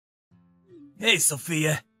Hey,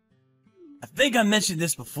 Sophia. I think I mentioned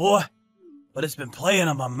this before, but it's been playing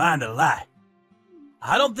on my mind a lot.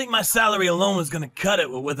 I don't think my salary alone is gonna cut it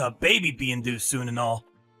with a baby being due soon and all.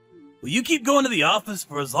 Will you keep going to the office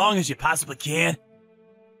for as long as you possibly can?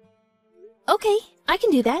 Okay, I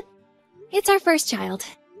can do that. It's our first child,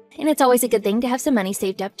 and it's always a good thing to have some money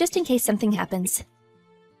saved up just in case something happens.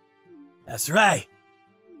 That's right.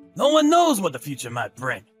 No one knows what the future might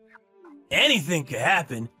bring. Anything could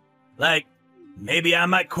happen. Like, maybe I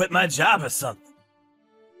might quit my job or something.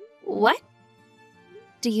 What?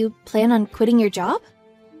 Do you plan on quitting your job?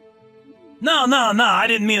 No, I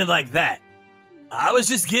didn't mean it like that. I was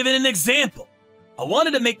just giving an example. I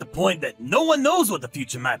wanted to make the point that no one knows what the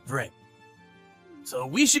future might bring. So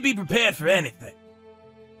we should be prepared for anything.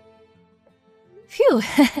 Phew,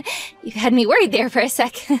 you had me worried there for a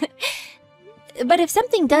sec. But if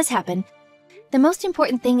something does happen, the most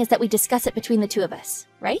important thing is that we discuss it between the two of us,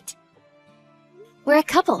 right? We're a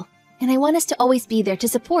couple, and I want us to always be there to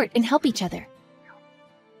support and help each other.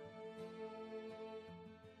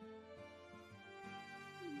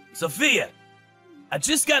 Sophia, I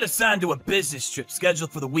just got assigned to a business trip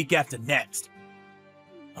scheduled for the week after next.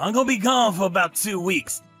 I'm gonna be gone for about 2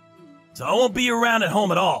 weeks, so I won't be around at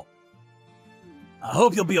home at all. I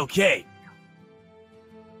hope you'll be okay.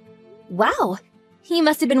 Wow, you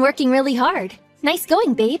must have been working really hard. Nice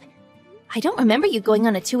going, babe. I don't remember you going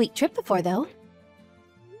on a 2-week trip before, though.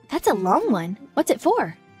 That's a long one. What's it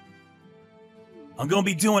for? I'm gonna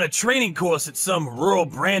be doing a training course at some rural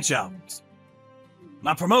branch outpost.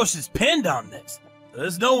 My promotion's pinned on this.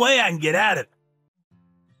 There's no way I can get out of it.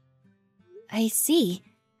 I see.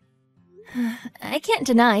 I can't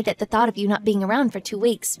deny that the thought of you not being around for 2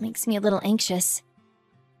 weeks makes me a little anxious.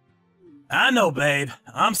 I know, babe.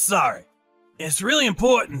 I'm sorry. It's really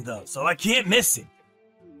important, though, so I can't miss it.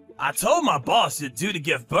 I told my boss you're due to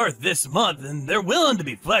give birth this month, and they're willing to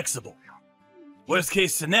be flexible. Worst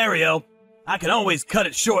case scenario, I can always cut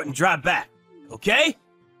it short and drive back, okay?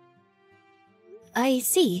 I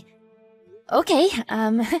see. Okay,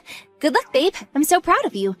 good luck, babe. I'm so proud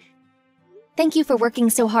of you. Thank you for working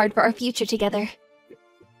so hard for our future together.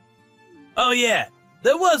 Oh yeah,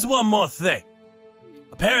 there was one more thing.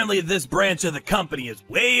 Apparently this branch of the company is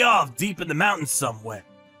way off deep in the mountains somewhere.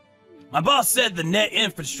 My boss said the net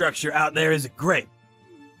infrastructure out there isn't great,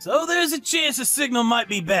 so there's a chance the signal might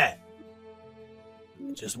be bad.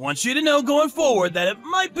 Just want you to know going forward that it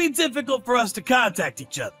might be difficult for us to contact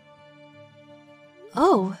each other.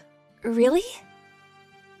 Oh, really?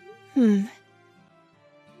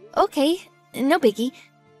 Okay, no biggie.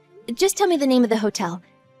 Just tell me the name of the hotel.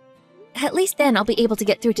 At least then I'll be able to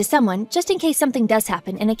get through to someone, just in case something does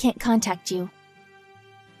happen and I can't contact you.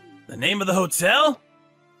 The name of the hotel?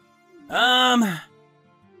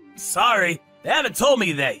 Sorry, they haven't told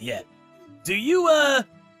me that yet. Do you,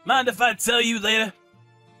 mind if I tell you later?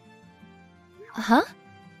 Huh?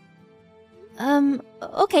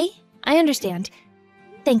 Okay, I understand.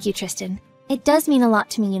 Thank you, Tristan. It does mean a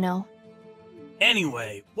lot to me, you know.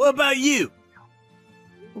 Anyway, what about you?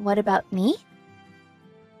 What about me?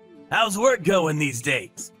 How's work going these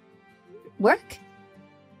days? Work?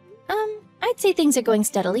 I'd say things are going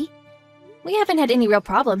steadily. We haven't had any real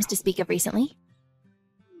problems to speak of recently.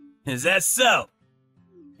 Is that so?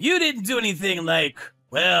 You didn't do anything like,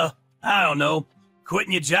 well, I don't know,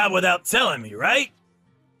 quitting your job without telling me, right?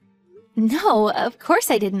 No, of course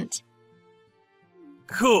I didn't.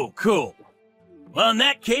 Cool. Well, in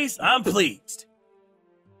that case, I'm pleased.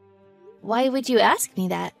 Why would you ask me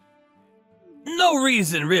that? No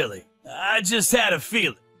reason, really. I just had a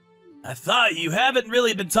feeling. I thought you haven't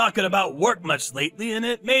really been talking about work much lately, and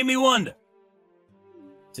it made me wonder.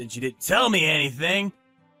 Since you didn't tell me anything,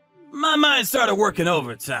 my mind started working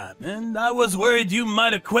overtime, and I was worried you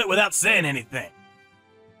might have quit without saying anything.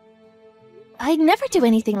 I'd never do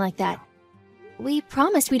anything like that. We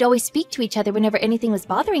promised we'd always speak to each other whenever anything was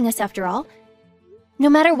bothering us, after all. No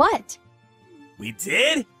matter what. We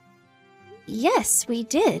did? Yes, we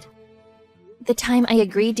did. The time I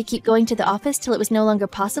agreed to keep going to the office till it was no longer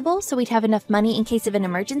possible so we'd have enough money in case of an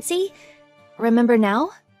emergency. Remember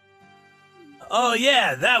now? Oh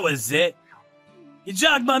yeah, that was it. You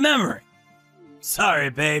jogged my memory. Sorry,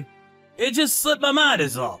 babe. It just slipped my mind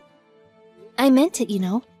is all. I meant it, you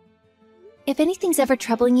know. If anything's ever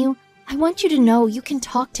troubling you, I want you to know you can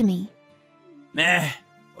talk to me. Meh.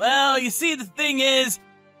 Well, you see, the thing is,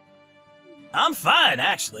 I'm fine,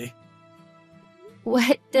 actually.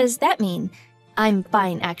 What does that mean? I'm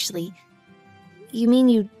fine, actually. You mean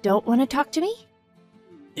you don't want to talk to me?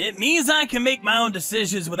 It means I can make my own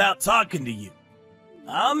decisions without talking to you.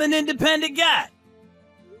 I'm an independent guy.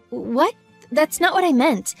 What? That's not what I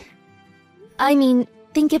meant. I mean,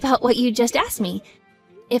 think about what you just asked me.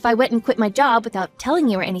 If I went and quit my job without telling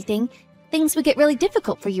you or anything, things would get really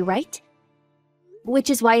difficult for you, right? Which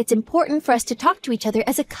is why it's important for us to talk to each other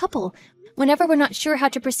as a couple whenever we're not sure how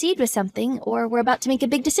to proceed with something or we're about to make a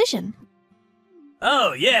big decision.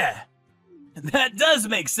 Oh, yeah. That does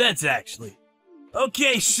make sense, actually.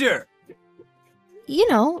 Okay, sure. You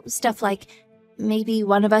know, stuff like, maybe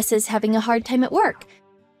one of us is having a hard time at work.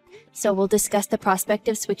 So we'll discuss the prospect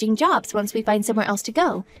of switching jobs once we find somewhere else to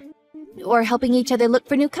go. Or helping each other look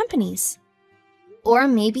for new companies. Or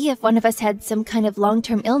maybe if one of us had some kind of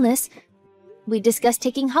long-term illness, we discuss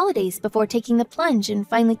taking holidays before taking the plunge and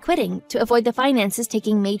finally quitting to avoid the finances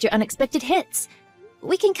taking major unexpected hits.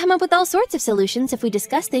 We can come up with all sorts of solutions if we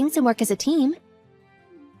discuss things and work as a team.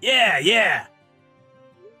 Yeah.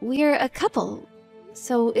 We're a couple,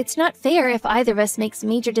 so it's not fair if either of us makes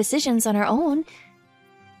major decisions on our own.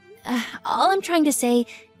 All I'm trying to say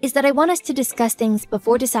is that I want us to discuss things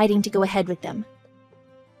before deciding to go ahead with them.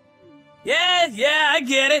 Yeah, I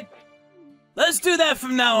get it. Let's do that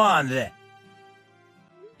from now on, then.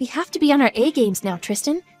 We have to be on our A-games now,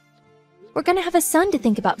 Tristan. We're gonna have a son to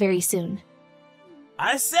think about very soon.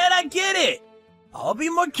 I said I get it. I'll be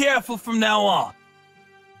more careful from now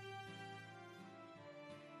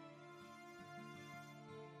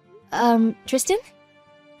on. Tristan?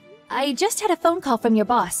 I just had a phone call from your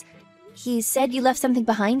boss. He said you left something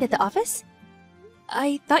behind at the office?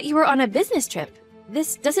 I thought you were on a business trip.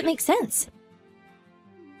 This doesn't make sense.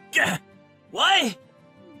 What?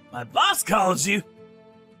 My boss calls you?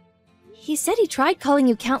 He said he tried calling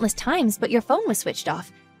you countless times, but your phone was switched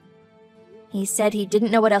off. He said he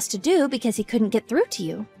didn't know what else to do because he couldn't get through to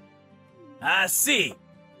you. I see.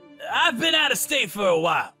 I've been out of state for a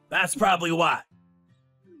while. That's probably why.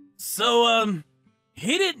 So,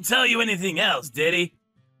 he didn't tell you anything else, did he?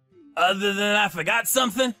 Other than I forgot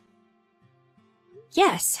something?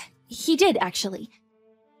 Yes, he did, actually.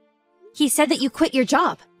 He said that you quit your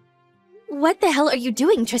job. What the hell are you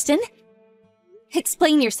doing, Tristan?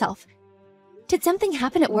 Explain yourself. Did something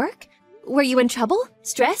happen at work? Were you in trouble?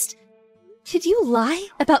 Stressed? Did you lie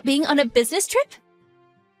about being on a business trip?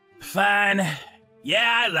 Fine.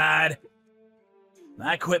 Yeah, I lied.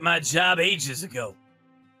 I quit my job ages ago.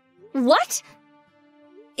 What?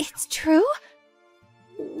 It's true?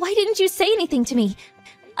 Why didn't you say anything to me?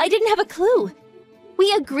 I didn't have a clue.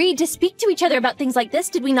 We agreed to speak to each other about things like this,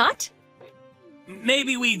 did we not?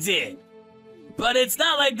 Maybe we did. But it's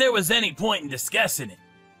not like there was any point in discussing it.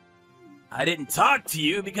 I didn't talk to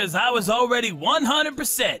you because I was already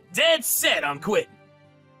 100% dead set on quitting.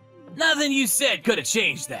 Nothing you said could have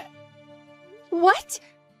changed that. What?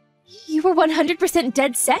 You were 100%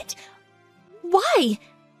 dead set? Why?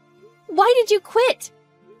 Why did you quit?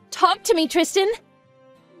 Talk to me, Tristan.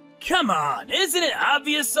 Come on, isn't it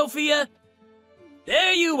obvious, Sophia?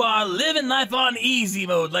 There you are, living life on easy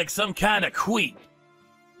mode like some kind of queen.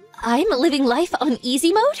 I'm living life on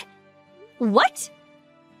easy mode? What?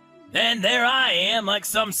 Then there I am, like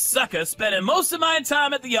some sucker, spending most of my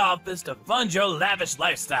time at the office to fund your lavish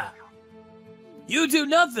lifestyle. You do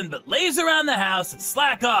nothing but laze around the house and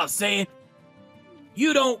slack off, saying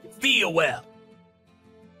you don't feel well.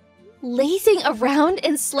 Lazing around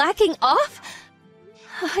and slacking off?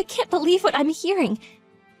 I can't believe what I'm hearing.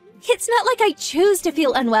 It's not like I choose to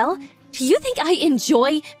feel unwell. Do you think I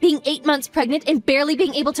enjoy being 8 months pregnant and barely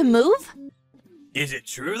being able to move? Is it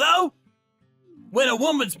true, though? When a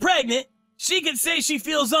woman's pregnant, she can say she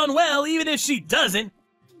feels unwell even if she doesn't,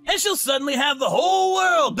 and she'll suddenly have the whole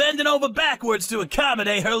world bending over backwards to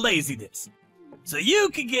accommodate her laziness. So you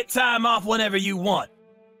can get time off whenever you want.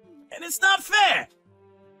 And it's not fair.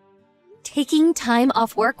 Taking time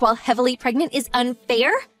off work while heavily pregnant is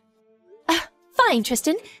unfair? Fine,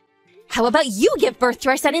 Tristan. How about you give birth to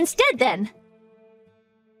our son instead, then?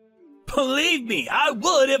 Believe me, I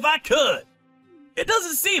would if I could. It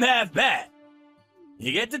doesn't seem half bad.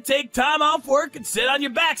 You get to take time off work and sit on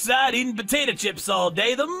your backside eating potato chips all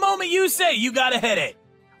day the moment you say you got a headache.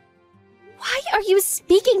 Why are you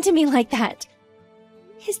speaking to me like that?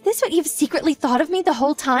 Is this what you've secretly thought of me the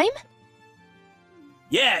whole time?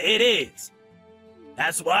 Yeah, it is.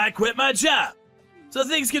 That's why I quit my job, so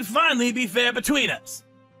things can finally be fair between us.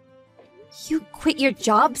 You quit your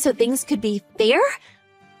job so things could be fair?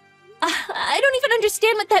 I don't even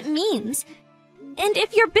understand what that means. And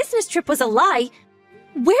if your business trip was a lie,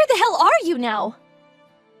 where the hell are you now?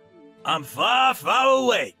 I'm far, far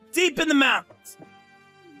away, deep in the mountains.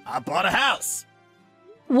 I bought a house.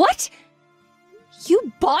 What?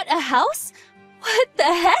 You bought a house? What the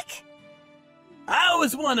heck? I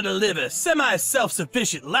always wanted to live a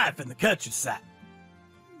semi-self-sufficient life in the countryside.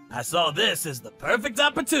 I saw this as the perfect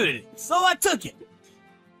opportunity, so I took it.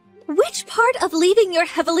 Which part of leaving your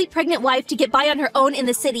heavily pregnant wife to get by on her own in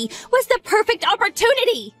the city was the perfect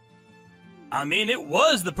opportunity? I mean, it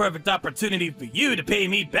was the perfect opportunity for you to pay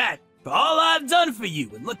me back for all I've done for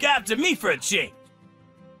you and look after me for a change.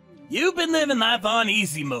 You've been living life on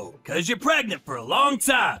easy mode because you're pregnant for a long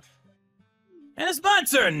time. And it's my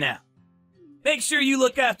turn now. Make sure you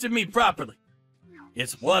look after me properly.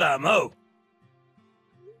 It's what I'm owed.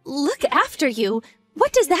 Look after you?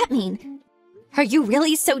 What does that mean? Are you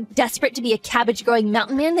really so desperate to be a cabbage-growing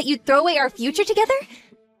mountain man that you'd throw away our future together?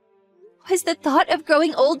 Was the thought of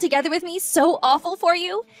growing old together with me so awful for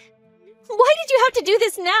you? Why did you have to do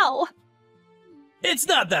this now? It's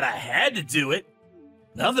not that I had to do it.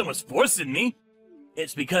 Nothing was forcing me.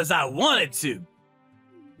 It's because I wanted to.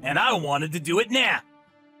 And I wanted to do it now.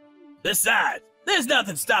 Besides, there's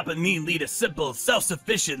nothing stopping me lead a simple,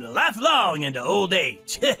 self-sufficient life long into old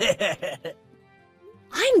age.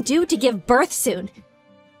 I'm due to give birth soon.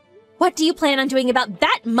 What do you plan on doing about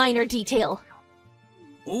that minor detail?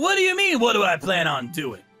 What do you mean, what do I plan on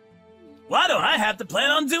doing? Why don't I have to plan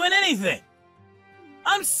on doing anything?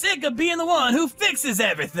 I'm sick of being the one who fixes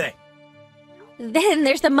everything. Then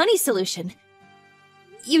there's the money solution.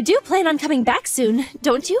 You do plan on coming back soon,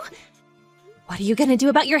 don't you? What are you gonna do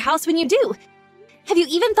about your house when you do? Have you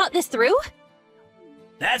even thought this through?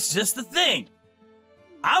 That's just the thing.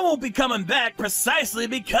 I won't be coming back precisely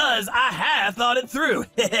because I have thought it through.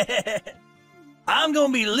 I'm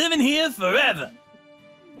gonna be living here forever.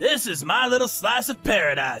 This is my little slice of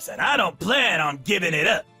paradise, and I don't plan on giving it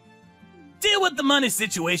up. Deal with the money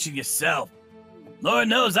situation yourself. Lord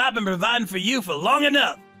knows I've been providing for you for long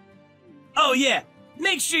enough. Oh yeah,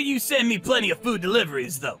 make sure you send me plenty of food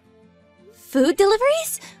deliveries, though. Food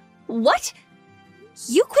deliveries? What?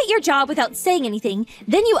 You quit your job without saying anything,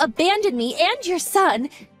 then you abandoned me and your son.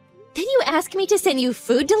 Then you ask me to send you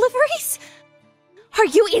food deliveries? Are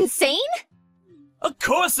you insane? Of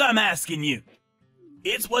course I'm asking you.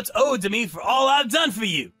 It's what's owed to me for all I've done for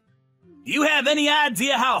you. Do you have any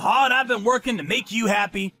idea how hard I've been working to make you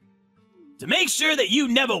happy? To make sure that you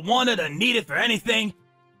never wanted or needed for anything?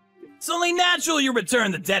 It's only natural you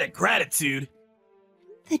return the debt of gratitude.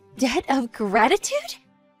 The debt of gratitude?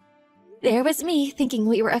 There was me thinking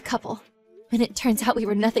we were a couple, when it turns out we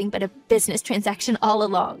were nothing but a business transaction all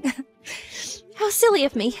along. How silly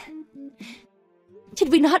of me.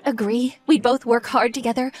 Did we not agree we'd both work hard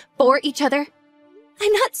together, for each other?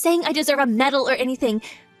 I'm not saying I deserve a medal or anything,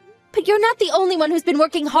 but you're not the only one who's been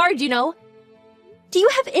working hard, you know. Do you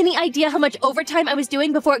have any idea how much overtime I was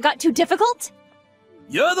doing before it got too difficult?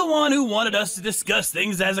 You're the one who wanted us to discuss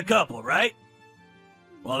things as a couple, right?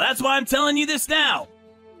 Well, that's why I'm telling you this now.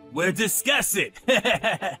 We'll discuss it.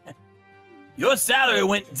 Your salary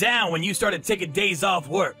went down when you started taking days off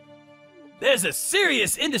work. There's a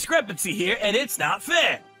serious indiscrepancy here, and it's not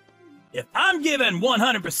fair. If I'm giving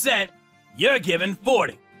 100%, you're giving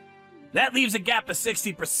 40%. That leaves a gap of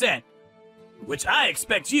 60%, which I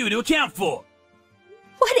expect you to account for.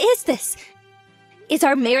 What is this? Is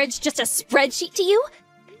our marriage just a spreadsheet to you?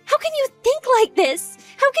 How can you think like this?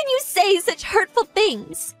 How can you say such hurtful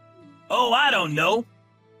things? Oh, I don't know.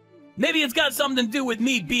 Maybe it's got something to do with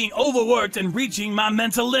me being overworked and reaching my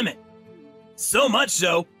mental limit. So much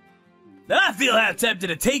so that I feel half tempted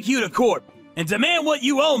to take you to court and demand what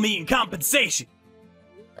you owe me in compensation.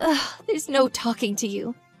 Ugh, there's no talking to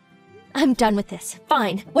you. I'm done with this.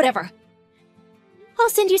 Fine, whatever. I'll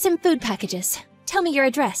send you some food packages. Tell me your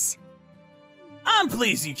address. I'm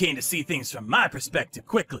pleased you came to see things from my perspective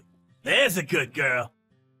quickly. There's a good girl.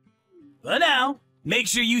 But now, make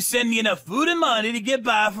sure you send me enough food and money to get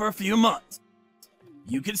by for a few months.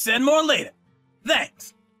 You can send more later.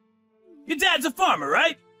 Thanks. Your dad's a farmer,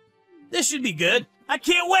 right? This should be good. I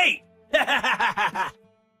can't wait!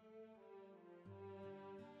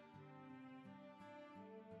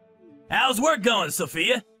 How's work going,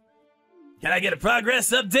 Sophia? Can I get a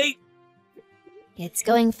progress update? It's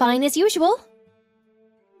going fine as usual.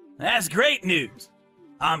 That's great news.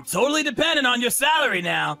 I'm totally dependent on your salary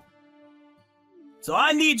now. So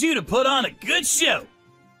I need you to put on a good show.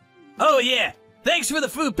 Oh yeah, thanks for the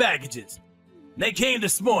food packages. They came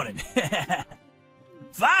this morning. 5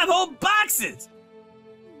 whole boxes!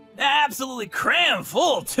 They're absolutely crammed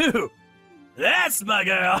full, too. That's my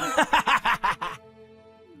girl.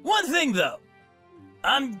 One thing, though.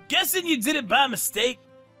 I'm guessing you did it by mistake.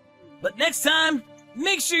 But next time,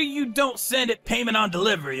 make sure you don't send it payment on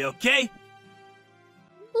delivery, okay?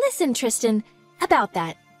 Listen, Tristan, about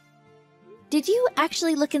that. Did you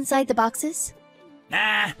actually look inside the boxes?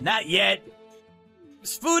 Nah, not yet.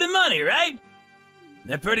 It's food and money, right?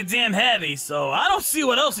 They're pretty damn heavy, so I don't see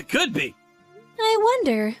what else it could be. I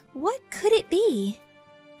wonder, what could it be?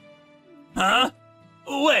 Huh?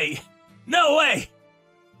 Wait. No way.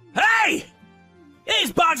 Hey!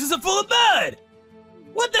 These boxes are full of mud!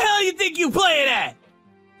 What the hell do you think you playing at?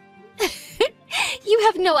 You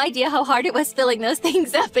have no idea how hard it was filling those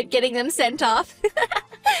things up and getting them sent off.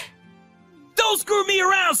 Don't screw me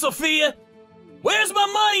around, Sophia! Where's my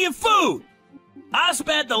money and food? I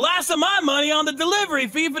spent the last of my money on the delivery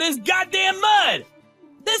fee for this goddamn mud!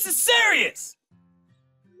 This is serious!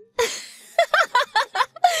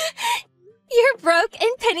 You're broke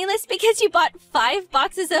and penniless because you bought 5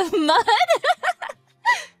 boxes of mud?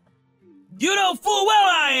 You know full well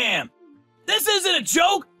I am! This isn't a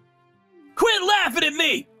joke! Quit laughing at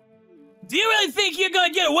me! Do you really think you're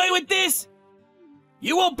gonna get away with this?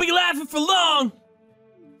 You won't be laughing for long!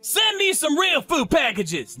 Send me some real food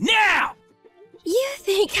packages, now! You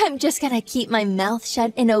think I'm just gonna keep my mouth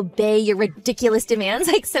shut and obey your ridiculous demands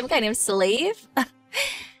like some kind of slave?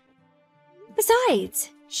 Besides,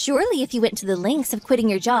 surely if you went to the lengths of quitting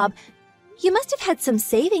your job, you must have had some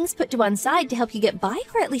savings put to one side to help you get by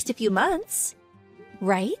for at least a few months.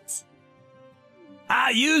 Right? I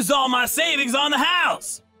used all my savings on the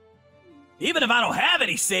house! Even if I don't have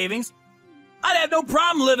any savings, I'd have no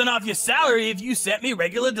problem living off your salary if you sent me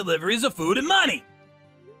regular deliveries of food and money.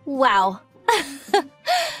 Wow.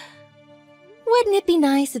 Wouldn't it be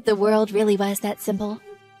nice if the world really was that simple?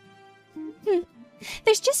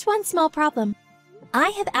 There's just one small problem. I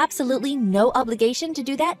have absolutely no obligation to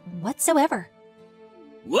do that whatsoever.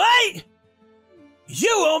 What? You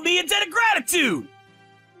owe me a debt of gratitude!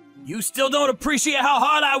 You still don't appreciate how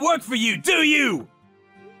hard I work for you, do you?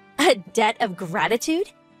 A debt of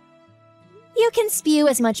gratitude? You can spew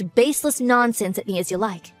as much baseless nonsense at me as you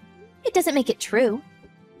like. It doesn't make it true.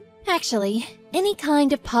 Actually, any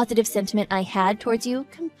kind of positive sentiment I had towards you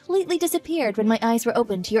completely disappeared when my eyes were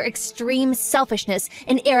opened to your extreme selfishness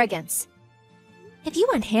and arrogance. If you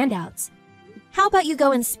want handouts, how about you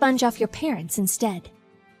go and sponge off your parents instead?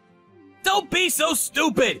 Don't be so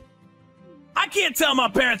stupid! I can't tell my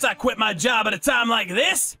parents I quit my job at a time like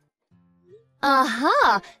this!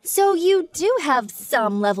 Aha! So you do have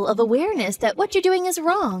some level of awareness that what you're doing is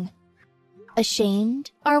wrong.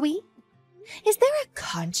 Ashamed, are we? Is there a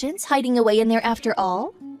conscience hiding away in there after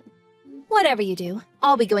all? Whatever you do,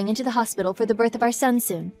 I'll be going into the hospital for the birth of our son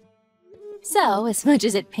soon. So, as much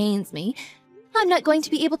as it pains me, I'm not going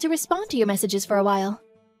to be able to respond to your messages for a while.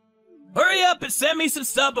 Hurry up and send me some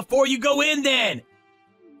stuff before you go in then!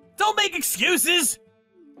 Don't make excuses!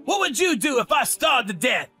 What would you do if I starved to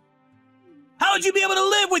death? How would you be able to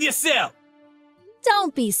live with yourself?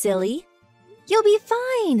 Don't be silly. You'll be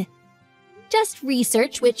fine. Just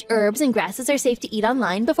research which herbs and grasses are safe to eat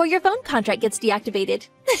online before your phone contract gets deactivated.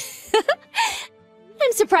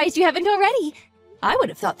 I'm surprised you haven't already. I would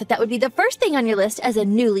have thought that would be the first thing on your list as a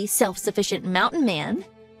newly self-sufficient mountain man.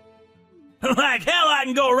 Like hell I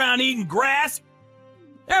can go around eating grass.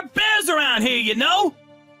 There are bears around here, you know?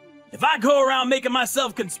 If I go around making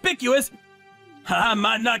myself conspicuous, I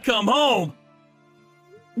might not come home.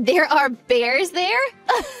 There are bears there?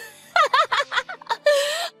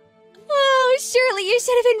 Oh, surely you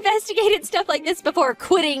should have investigated stuff like this before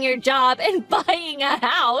quitting your job and buying a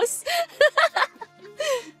house.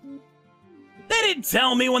 They didn't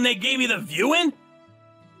tell me when they gave me the viewing.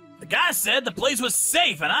 The guy said the place was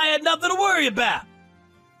safe and I had nothing to worry about.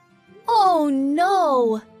 Oh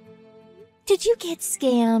no. Did you get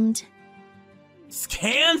scammed?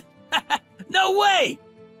 Scammed? No way!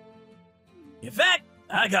 In fact,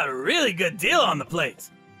 I got a really good deal on the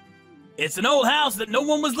place. It's an old house that no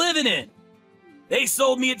one was living in. They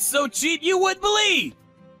sold me it so cheap you wouldn't believe.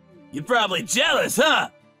 You're probably jealous, huh?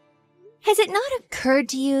 Has it not occurred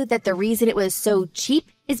to you that the reason it was so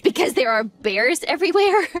cheap is because there are bears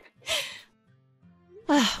everywhere?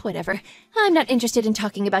 Whatever. I'm not interested in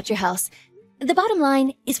talking about your house. The bottom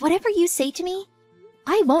line is whatever you say to me,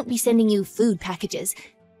 I won't be sending you food packages.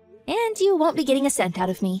 And you won't be getting a cent out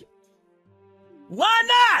of me. Why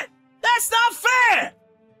not? That's not fair!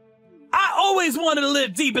 I always wanted to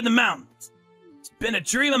live deep in the mountains. It's been a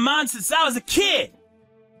dream of mine since I was a kid.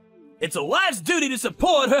 It's a wife's duty to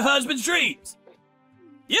support her husband's dreams.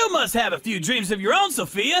 You must have a few dreams of your own,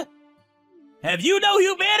 Sophia. Have you no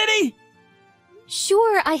humanity?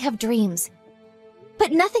 Sure, I have dreams.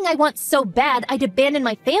 But nothing I want so bad I'd abandon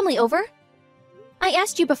my family over. I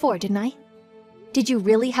asked you before, didn't I? Did you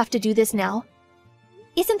really have to do this now?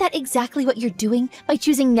 Isn't that exactly what you're doing by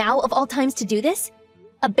choosing now of all times to do this?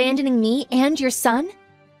 Abandoning me and your son?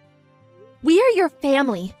 We are your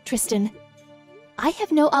family, Tristan. I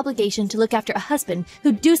have no obligation to look after a husband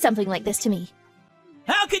who'd do something like this to me.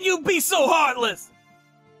 How can you be so heartless?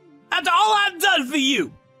 After all I've done for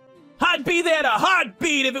you, I'd be there in a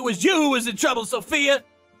heartbeat if it was you who was in trouble, Sophia.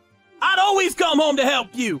 I'd always come home to help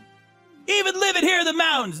you. Even living here in the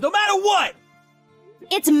mountains, no matter what.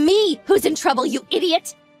 It's me who's in trouble, you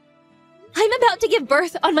idiot! I'm about to give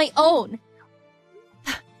birth on my own.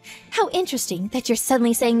 How interesting that you're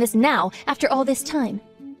suddenly saying this now, after all this time.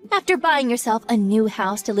 After buying yourself a new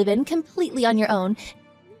house to live in completely on your own,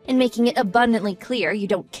 and making it abundantly clear you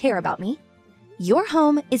don't care about me. Your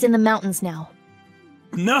home is in the mountains now.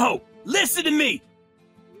 No! Listen to me!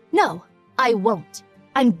 No, I won't.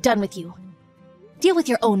 I'm done with you. Deal with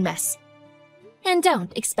your own mess. And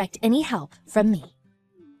don't expect any help from me.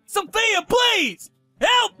 Sophia, please!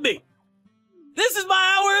 Help me! This is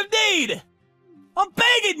my hour of need! I'm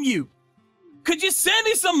begging you! Could you send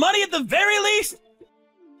me some money at the very least?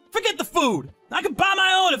 Forget the food. I could buy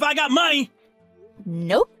my own if I got money.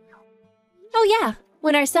 Nope. Oh yeah,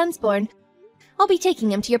 when our son's born, I'll be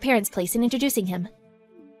taking him to your parents' place and introducing him.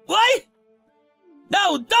 What?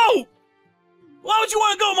 No, don't! Why would you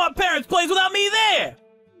want to go to my parents' place without me there?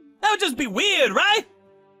 That would just be weird, right?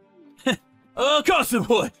 Of course it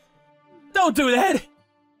would. Don't do that.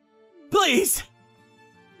 Please.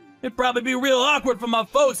 It'd probably be real awkward for my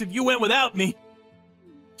folks if you went without me.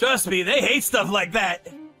 Trust me, they hate stuff like that.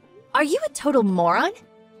 Are you a total moron?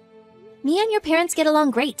 Me and your parents get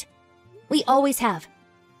along great. We always have.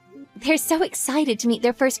 They're so excited to meet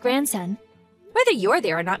their first grandson. Whether you're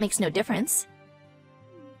there or not makes no difference.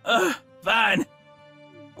 Fine.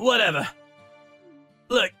 Whatever.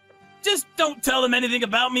 Look, just don't tell them anything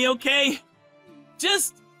about me, okay?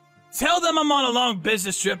 Just tell them I'm on a long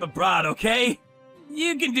business trip abroad, okay?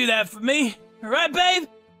 You can do that for me, right, babe?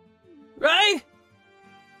 Right?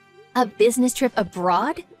 A business trip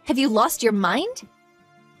abroad? Have you lost your mind?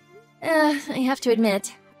 I have to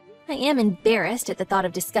admit, I am embarrassed at the thought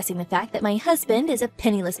of discussing the fact that my husband is a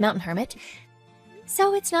penniless mountain hermit,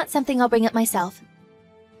 so it's not something I'll bring up myself.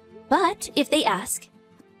 But if they ask,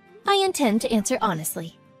 I intend to answer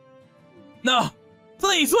honestly. No,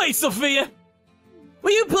 please wait, Sophia.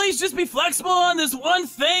 Will you please just be flexible on this one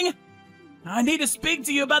thing? I need to speak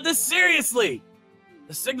to you about this seriously.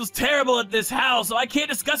 The signal's terrible at this house, so I can't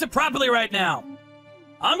discuss it properly right now.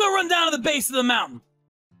 I'm gonna run down to the base of the mountain.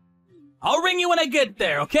 I'll ring you when I get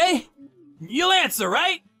there, okay? You'll answer,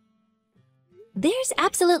 right? There's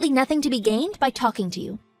absolutely nothing to be gained by talking to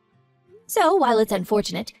you. So, while it's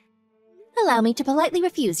unfortunate, allow me to politely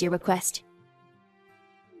refuse your request.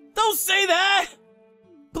 Don't say that!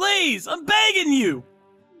 Please, I'm begging you!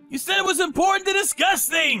 You said it was important to discuss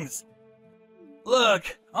things!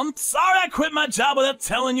 Look, I'm sorry I quit my job without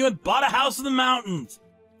telling you and bought a house in the mountains.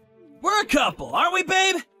 We're a couple, aren't we,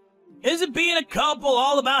 babe? Isn't being a couple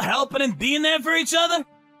all about helping and being there for each other?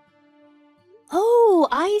 Oh,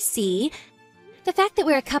 I see. The fact that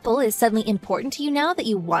we're a couple is suddenly important to you now that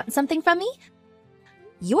you want something from me?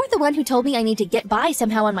 You're the one who told me I need to get by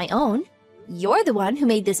somehow on my own. You're the one who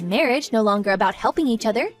made this marriage no longer about helping each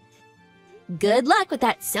other. Good luck with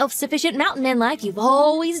that self-sufficient mountain man life you've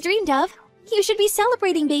always dreamed of. You should be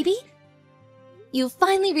celebrating, baby. You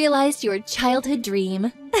finally realized your childhood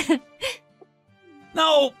dream.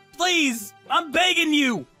 No, please, I'm begging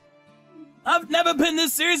you. I've never been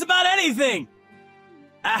this serious about anything.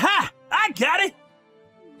 Aha, I got it.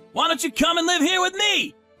 Why don't you come and live here with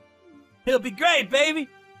me? It'll be great, baby.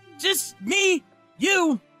 Just me,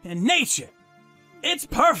 you, and nature. It's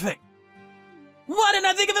perfect. Why didn't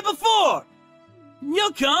I think of it before?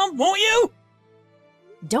 You'll come, won't you?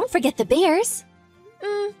 Don't forget the bears.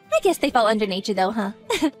 I guess they fall under nature though, huh?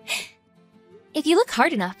 If you look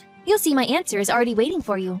hard enough, you'll see my answer is already waiting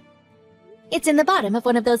for you. It's in the bottom of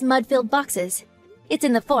one of those mud-filled boxes. It's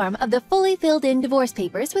in the form of the fully filled-in divorce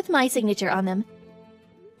papers with my signature on them.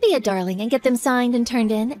 Be a darling and get them signed and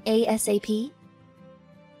turned in ASAP.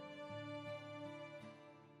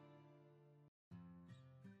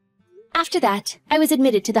 After that, I was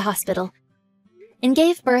admitted to the hospital and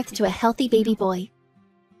gave birth to a healthy baby boy.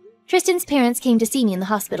 Tristan's parents came to see me in the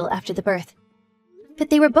hospital after the birth, but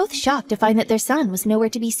they were both shocked to find that their son was nowhere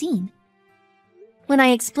to be seen. When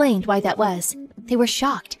I explained why that was, they were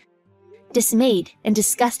shocked, dismayed, and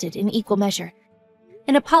disgusted in equal measure,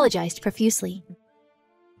 and apologized profusely.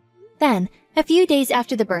 Then, a few days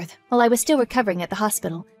after the birth, while I was still recovering at the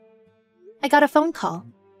hospital, I got a phone call.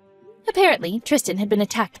 Apparently, Tristan had been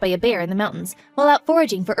attacked by a bear in the mountains while out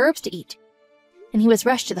foraging for herbs to eat, and he was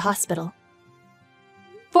rushed to the hospital.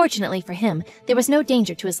 Fortunately for him, there was no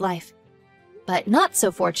danger to his life. But not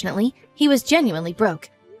so fortunately, he was genuinely broke,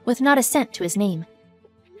 with not a cent to his name.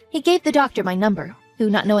 He gave the doctor my number, who,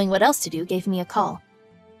 not knowing what else to do, gave me a call.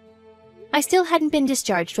 I still hadn't been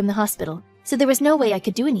discharged from the hospital, so there was no way I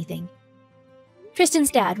could do anything.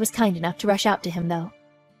 Tristan's dad was kind enough to rush out to him, though.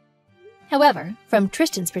 However, from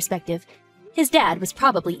Tristan's perspective, his dad was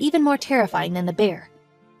probably even more terrifying than the bear.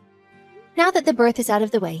 Now that the birth is out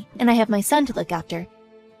of the way, and I have my son to look after,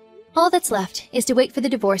 all that's left is to wait for the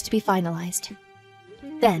divorce to be finalized.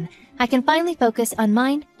 Then, I can finally focus on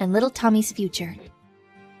mine and little Tommy's future.